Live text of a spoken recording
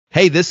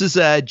Hey, this is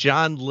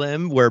John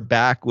Lim. We're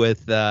back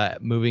with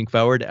moving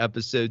forward,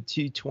 episode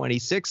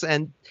 226.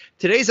 And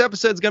today's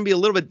episode is going to be a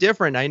little bit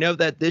different. I know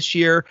that this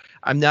year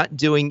I'm not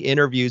doing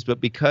interviews, but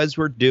because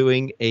we're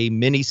doing a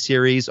mini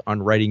series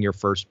on writing your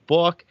first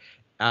book,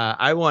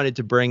 I wanted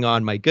to bring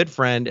on my good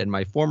friend and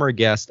my former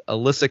guest,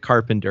 Alyssa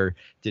Carpenter,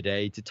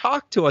 today to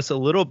talk to us a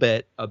little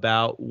bit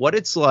about what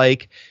it's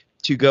like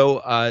to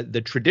go the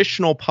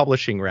traditional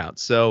publishing route.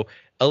 So,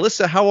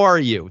 Alyssa, how are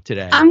you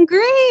today? I'm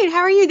great. How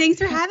are you? Thanks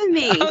for having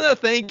me. Oh, no,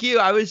 thank you.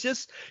 I was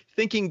just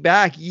thinking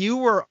back. You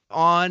were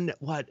on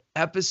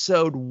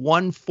episode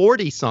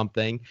 140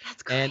 something.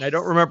 That's great. And I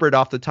don't remember it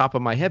off the top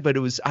of my head, but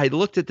I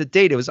looked at the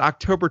date. It was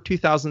October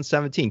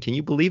 2017. Can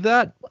you believe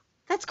that?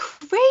 That's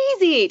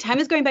crazy. Time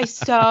is going by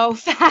so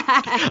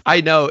fast.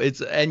 I know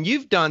and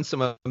you've done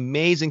some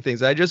amazing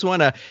things. I just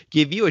want to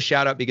give you a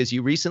shout out because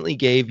you recently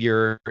gave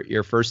your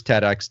first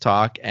TEDx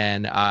talk,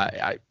 and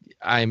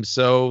I'm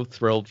so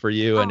thrilled for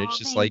you. And it's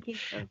just like,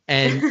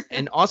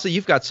 and also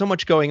you've got so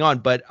much going on,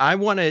 but I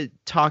want to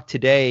talk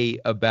today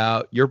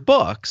about your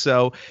book.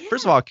 So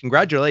First of all,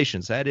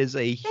 congratulations. That is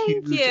a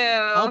huge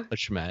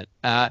accomplishment.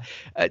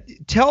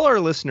 Tell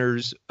our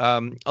listeners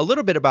a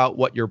little bit about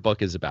what your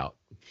book is about.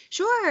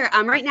 Sure.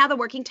 Right now, the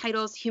working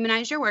title is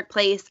Humanize Your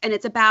Workplace, and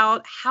it's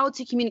about how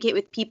to communicate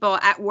with people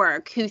at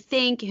work who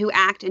think, who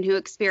act, and who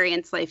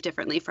experience life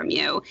differently from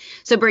you.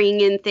 So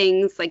bringing in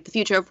things like the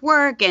future of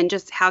work and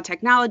just how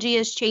technology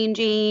is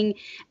changing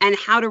and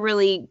how to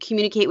really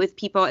communicate with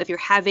people if you're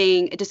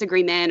having a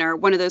disagreement or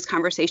one of those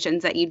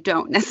conversations that you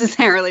don't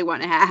necessarily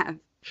want to have.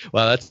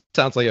 Well, that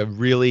sounds like a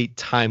really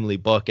timely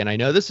book. And I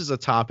know this is a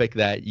topic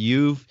that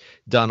you've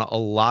done a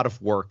lot of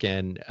work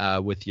in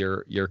with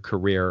your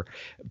career.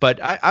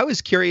 But I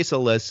was curious,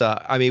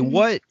 Alyssa, I mean,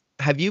 what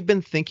have you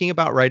been thinking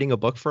about writing a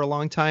book for a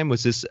long time?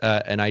 Was this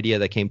an idea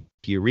that came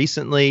to you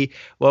recently?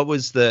 What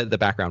was the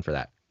background for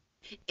that?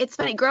 It's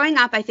funny. Growing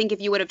up, I think if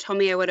you would have told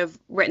me I would have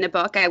written a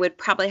book, I would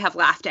probably have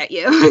laughed at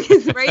you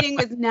because writing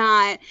was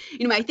not,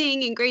 my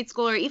thing in grade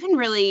school or even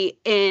really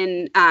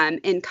in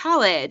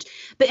college.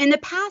 But in the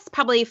past,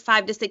 probably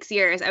 5 to 6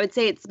 years, I would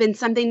say it's been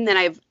something that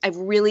I've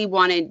really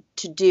wanted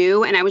to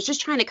do. And I was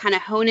just trying to kind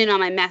of hone in on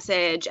my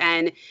message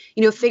and,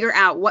 figure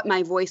out what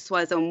my voice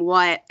was and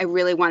what I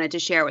really wanted to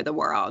share with the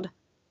world.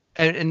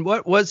 And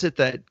what was it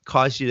that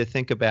caused you to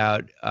think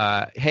about,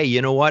 hey,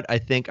 you know what? I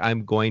think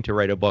I'm going to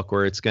write a book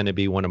where it's going to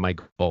be one of my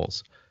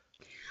goals.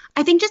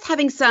 I think just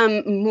having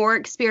some more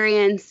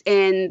experience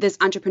in this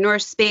entrepreneur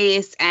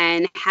space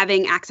and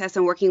having access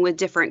and working with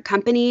different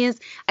companies,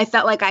 I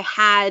felt like I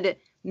had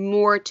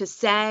more to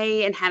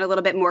say and had a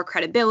little bit more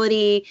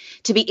credibility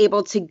to be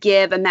able to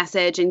give a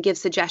message and give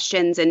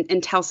suggestions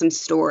and tell some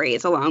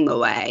stories along the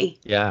way.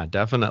 Yeah,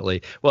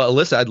 definitely. Well,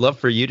 Alyssa, I'd love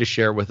for you to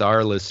share with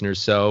our listeners.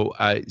 So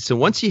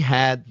once you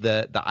had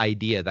the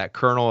idea, that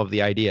kernel of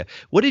the idea,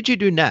 what did you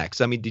do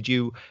next? I mean, did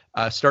you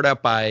start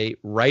out by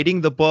writing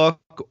the book,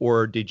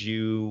 or did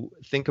you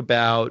think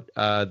about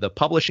the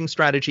publishing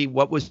strategy?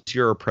 What was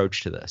your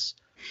approach to this?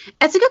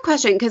 That's a good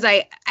question because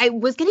I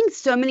was getting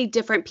so many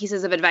different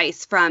pieces of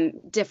advice from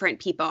different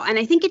people. And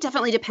I think it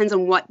definitely depends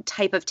on what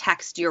type of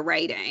text you're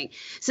writing.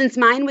 Since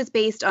mine was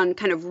based on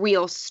kind of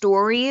real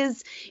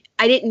stories,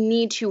 I didn't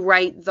need to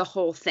write the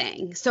whole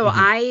thing. So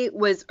I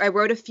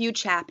wrote a few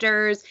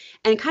chapters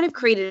and kind of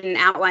created an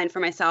outline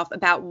for myself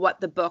about what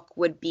the book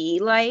would be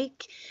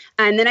like.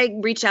 And then I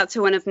reached out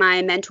to one of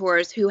my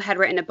mentors who had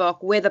written a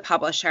book with a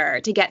publisher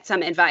to get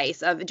some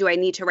advice of, do I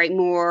need to write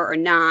more or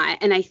not?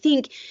 And I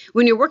think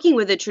when you're working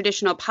with a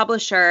traditional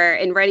publisher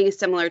and writing a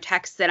similar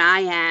text that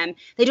I am,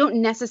 they don't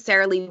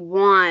necessarily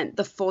want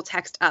the full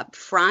text up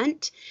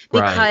front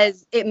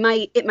because it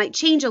might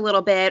change a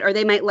little bit, or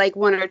they might like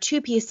one or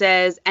two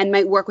pieces and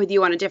might work with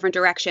you on a different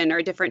direction or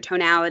a different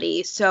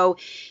tonality. So,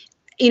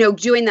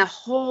 doing the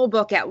whole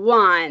book at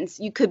once,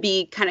 you could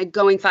be kind of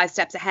going 5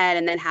 steps ahead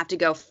and then have to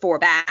go 4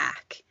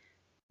 back.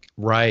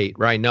 Right.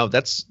 No,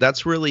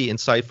 that's really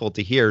insightful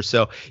to hear.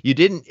 So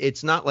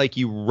it's not like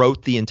you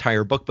wrote the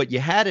entire book, but you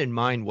had in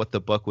mind what the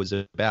book was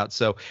about.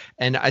 So,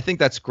 and I think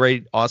that's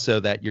great also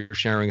that you're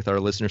sharing with our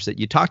listeners that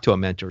you talked to a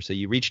mentor. So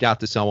you reached out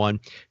to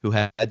someone who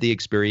had the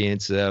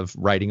experience of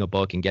writing a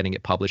book and getting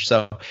it published.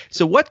 So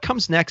what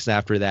comes next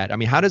after that? I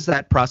mean, how does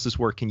that process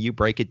work? Can you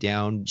break it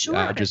down?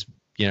 Sure.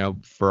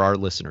 For our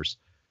listeners?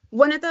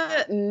 One of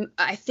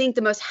I think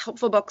the most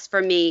helpful books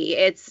for me,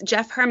 it's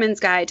Jeff Herman's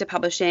Guide to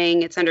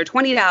Publishing. It's under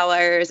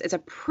 $20. It's a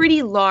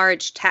pretty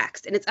large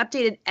text and it's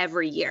updated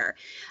every year.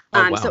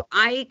 Wow. So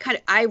I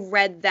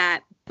read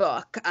that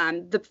book.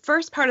 The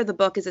first part of the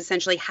book is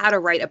essentially how to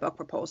write a book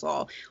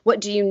proposal. What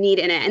do you need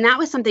in it? And that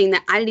was something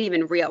that I didn't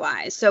even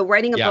realize. So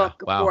writing a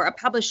book for a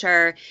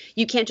publisher,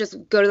 you can't just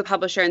go to the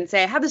publisher and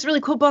say, I have this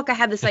really cool book. I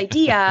have this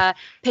idea,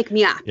 pick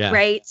me up,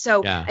 right?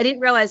 So I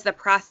didn't realize the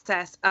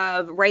process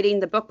of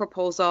writing the book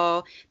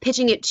proposal,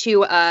 pitching it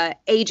to an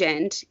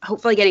agent,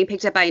 hopefully getting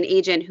picked up by an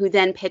agent who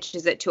then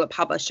pitches it to a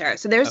publisher.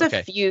 So there's a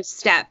few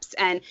steps.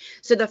 And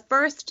so the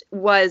first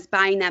was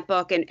buying that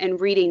book and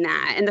reading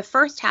that. And the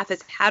first half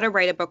is how to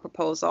write a book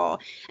proposal.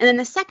 And then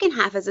the second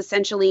half is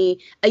essentially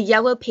a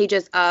yellow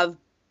pages of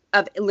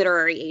of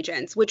literary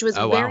agents, which was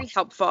Oh, very wow.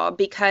 helpful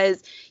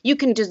because you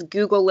can just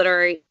Google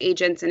literary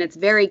agents and it's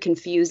very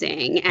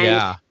confusing. And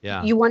Yeah,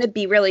 yeah. I wanted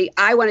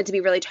to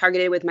be really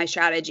targeted with my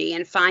strategy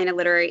and find a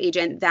literary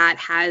agent that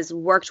has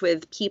worked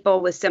with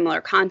people with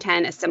similar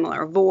content, a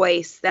similar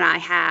voice that I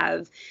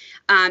have.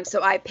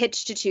 So I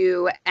pitched to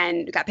two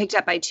and got picked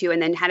up by two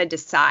and then had to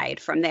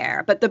decide from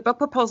there. But the book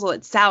proposal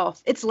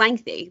itself, it's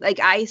lengthy. Like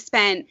I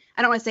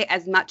don't want to say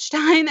as much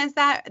time as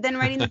that than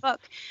writing the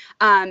book.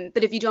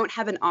 But if you don't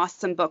have an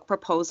awesome book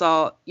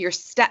proposal, your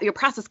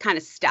process kind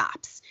of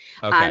stops.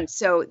 Okay.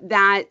 So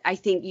that I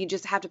think you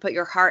just have to put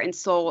your heart and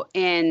soul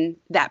in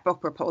that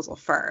book proposal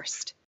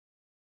first.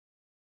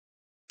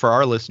 For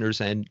our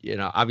listeners, and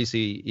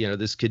obviously,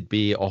 this could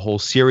be a whole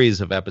series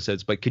of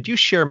episodes, but could you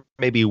share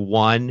maybe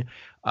one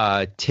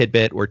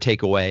tidbit or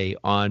takeaway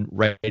on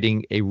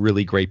writing a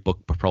really great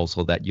book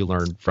proposal that you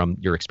learned from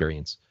your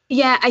experience?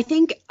 Yeah, I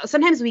think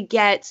sometimes we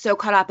get so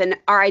caught up in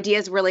our idea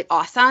is really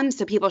awesome,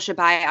 so people should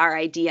buy our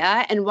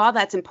idea. And while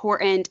that's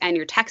important and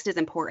your text is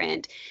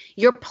important,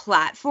 your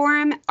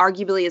platform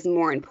arguably is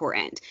more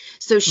important.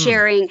 So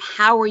sharing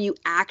how are you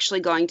actually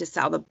going to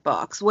sell the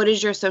books? What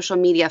is your social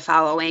media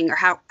following? Or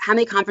how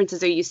many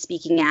conferences are you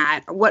speaking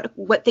at? Or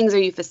what things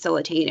are you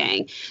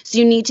facilitating? So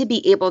you need to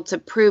be able to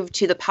prove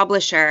to the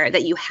publisher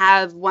that you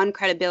have, one,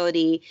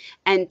 credibility,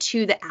 and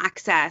two, the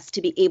access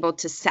to be able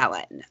to sell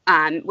it,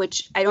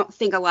 which I don't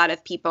think a lot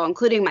of people,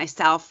 including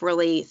myself,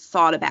 really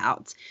thought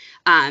about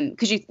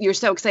because you're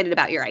so excited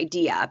about your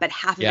idea, but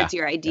half of it's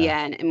your idea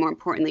and more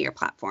importantly, your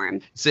platform.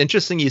 It's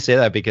interesting you say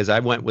that because I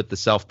went with the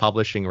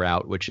self-publishing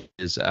route, which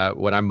is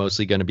what I'm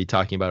mostly going to be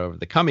talking about over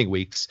the coming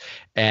weeks.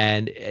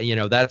 And,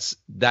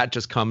 that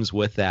just comes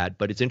with that.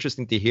 But it's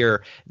interesting to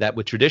hear that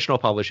with traditional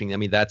publishing, I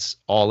mean, that's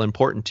all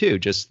important too,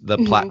 just the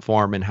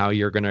platform and how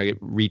you're going to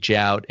reach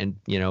out and,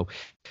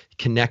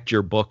 connect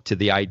your book to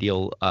the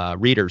ideal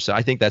reader. So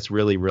I think that's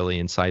really,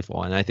 really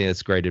insightful. And I think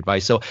that's great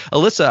advice. So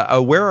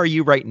Alyssa, where are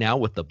you right now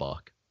with the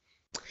book?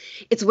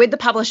 It's with the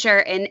publisher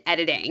in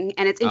editing,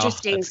 and it's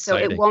interesting. So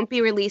it won't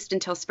be released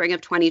until spring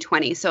of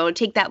 2020. So it'll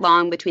take that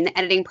long between the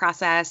editing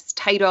process,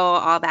 title,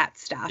 all that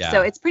stuff. Yeah.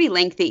 So it's pretty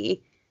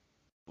lengthy.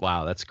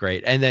 Wow, that's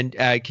great. And then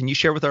can you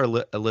share with our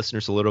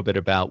listeners a little bit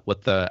about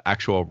what the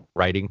actual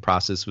writing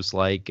process was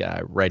like,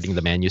 writing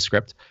the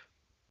manuscript?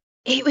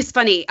 It was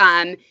funny.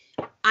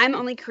 I'm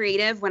only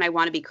creative when I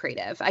want to be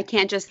creative. I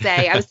can't just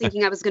say, I was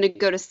thinking I was going to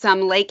go to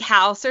some lake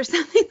house or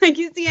something like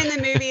you see in the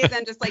movies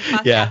and just like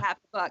bust out half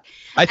the book.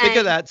 I think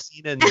of that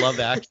scene in Love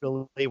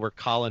Actually where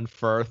Colin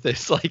Firth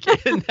is like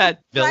in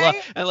that villa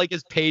and like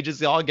his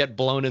pages all get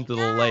blown into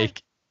the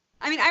lake.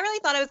 I mean, I really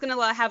thought I was going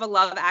to have a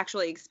Love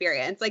Actually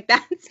experience. Like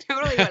that's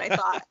totally what I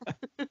thought.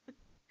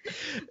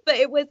 But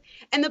it was,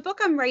 and the book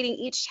I'm writing,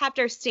 each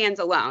chapter stands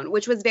alone,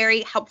 which was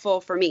very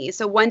helpful for me.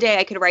 So one day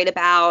I could write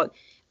about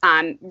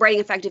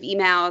writing effective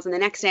emails, and the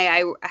next day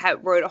I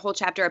wrote a whole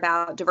chapter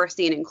about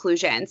diversity and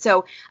inclusion.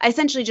 So I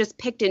essentially just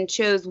picked and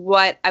chose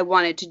what I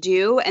wanted to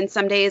do. And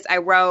some days I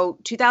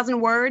wrote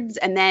 2,000 words,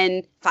 and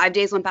then 5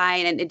 days went by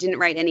and it didn't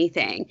write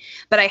anything.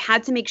 But I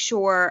had to make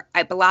sure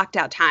I blocked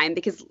out time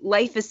because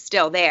life is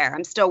still there.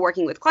 I'm still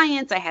working with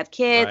clients. I have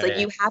kids. Like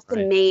you have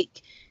to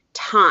make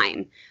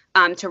time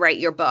to write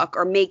your book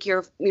or make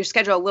your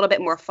schedule a little bit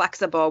more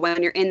flexible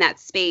when you're in that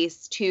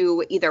space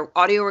to either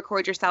audio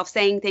record yourself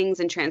saying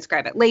things and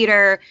transcribe it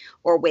later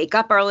or wake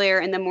up earlier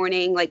in the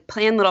morning, like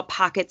plan little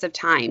pockets of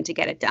time to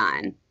get it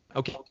done.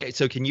 Okay.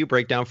 So can you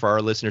break down for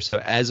our listeners? So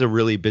as a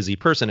really busy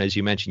person, as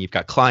you mentioned, you've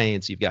got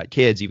clients, you've got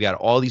kids, you've got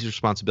all these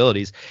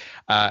responsibilities.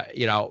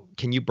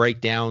 Can you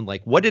break down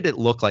like what did it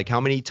look like? How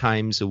many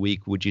times a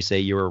week would you say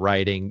you were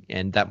writing?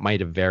 And that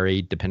might have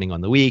varied depending on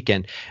the week.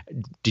 And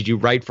did you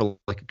write for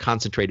like a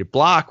concentrated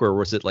block or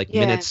was it like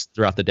minutes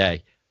throughout the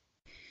day?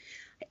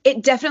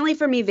 It definitely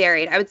for me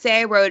varied. I would say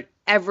I wrote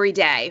every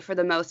day for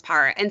the most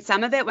part. And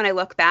some of it, when I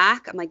look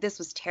back, I'm like, this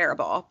was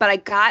terrible.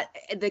 But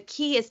the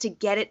key is to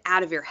get it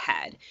out of your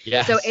head.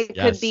 Yes, so it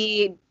could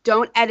be,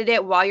 don't edit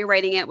it while you're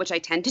writing it, which I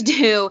tend to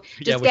do.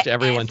 Just which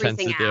everyone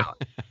tends to do.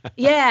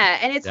 Yeah.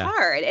 And it's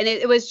hard. And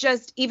it was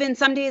just, even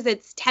some days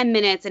it's 10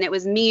 minutes and it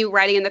was me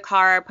writing in the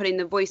car, putting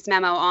the voice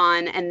memo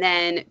on and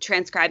then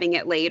transcribing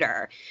it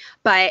later.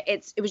 But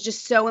it was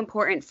just so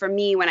important for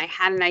me when I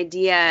had an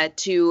idea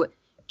to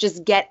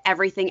just get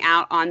everything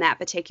out on that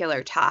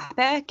particular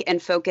topic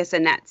and focus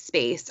in that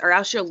space, or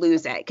else you'll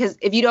lose it. Because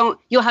if you don't,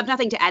 you'll have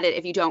nothing to edit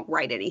if you don't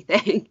write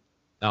anything.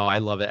 Oh, I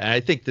love it. And I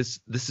think this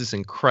is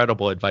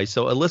incredible advice.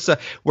 So Alyssa,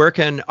 where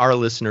can our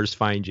listeners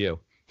find you?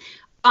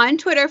 On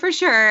Twitter for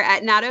sure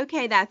at Not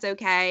Okay That's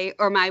Okay,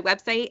 or my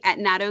website at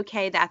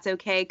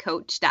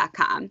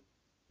notokaythat'sokaycoach.com.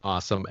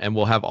 Awesome. And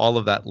we'll have all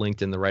of that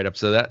linked in the write-up.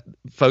 So that,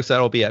 folks,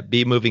 that'll be at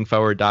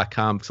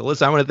bemovingforward.com. So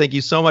Alyssa, I want to thank you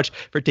so much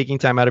for taking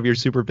time out of your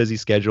super busy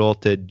schedule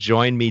to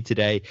join me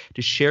today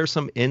to share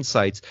some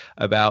insights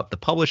about the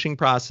publishing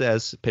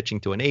process, pitching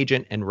to an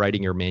agent, and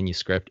writing your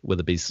manuscript with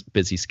a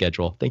busy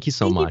schedule. Thank you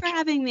so much. Thank you for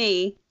having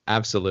me.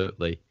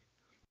 Absolutely.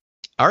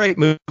 All right,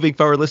 Moving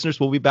Forward listeners,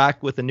 we'll be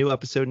back with a new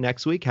episode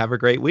next week. Have a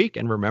great week.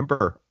 And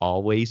remember,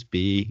 always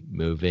be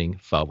moving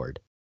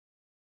forward.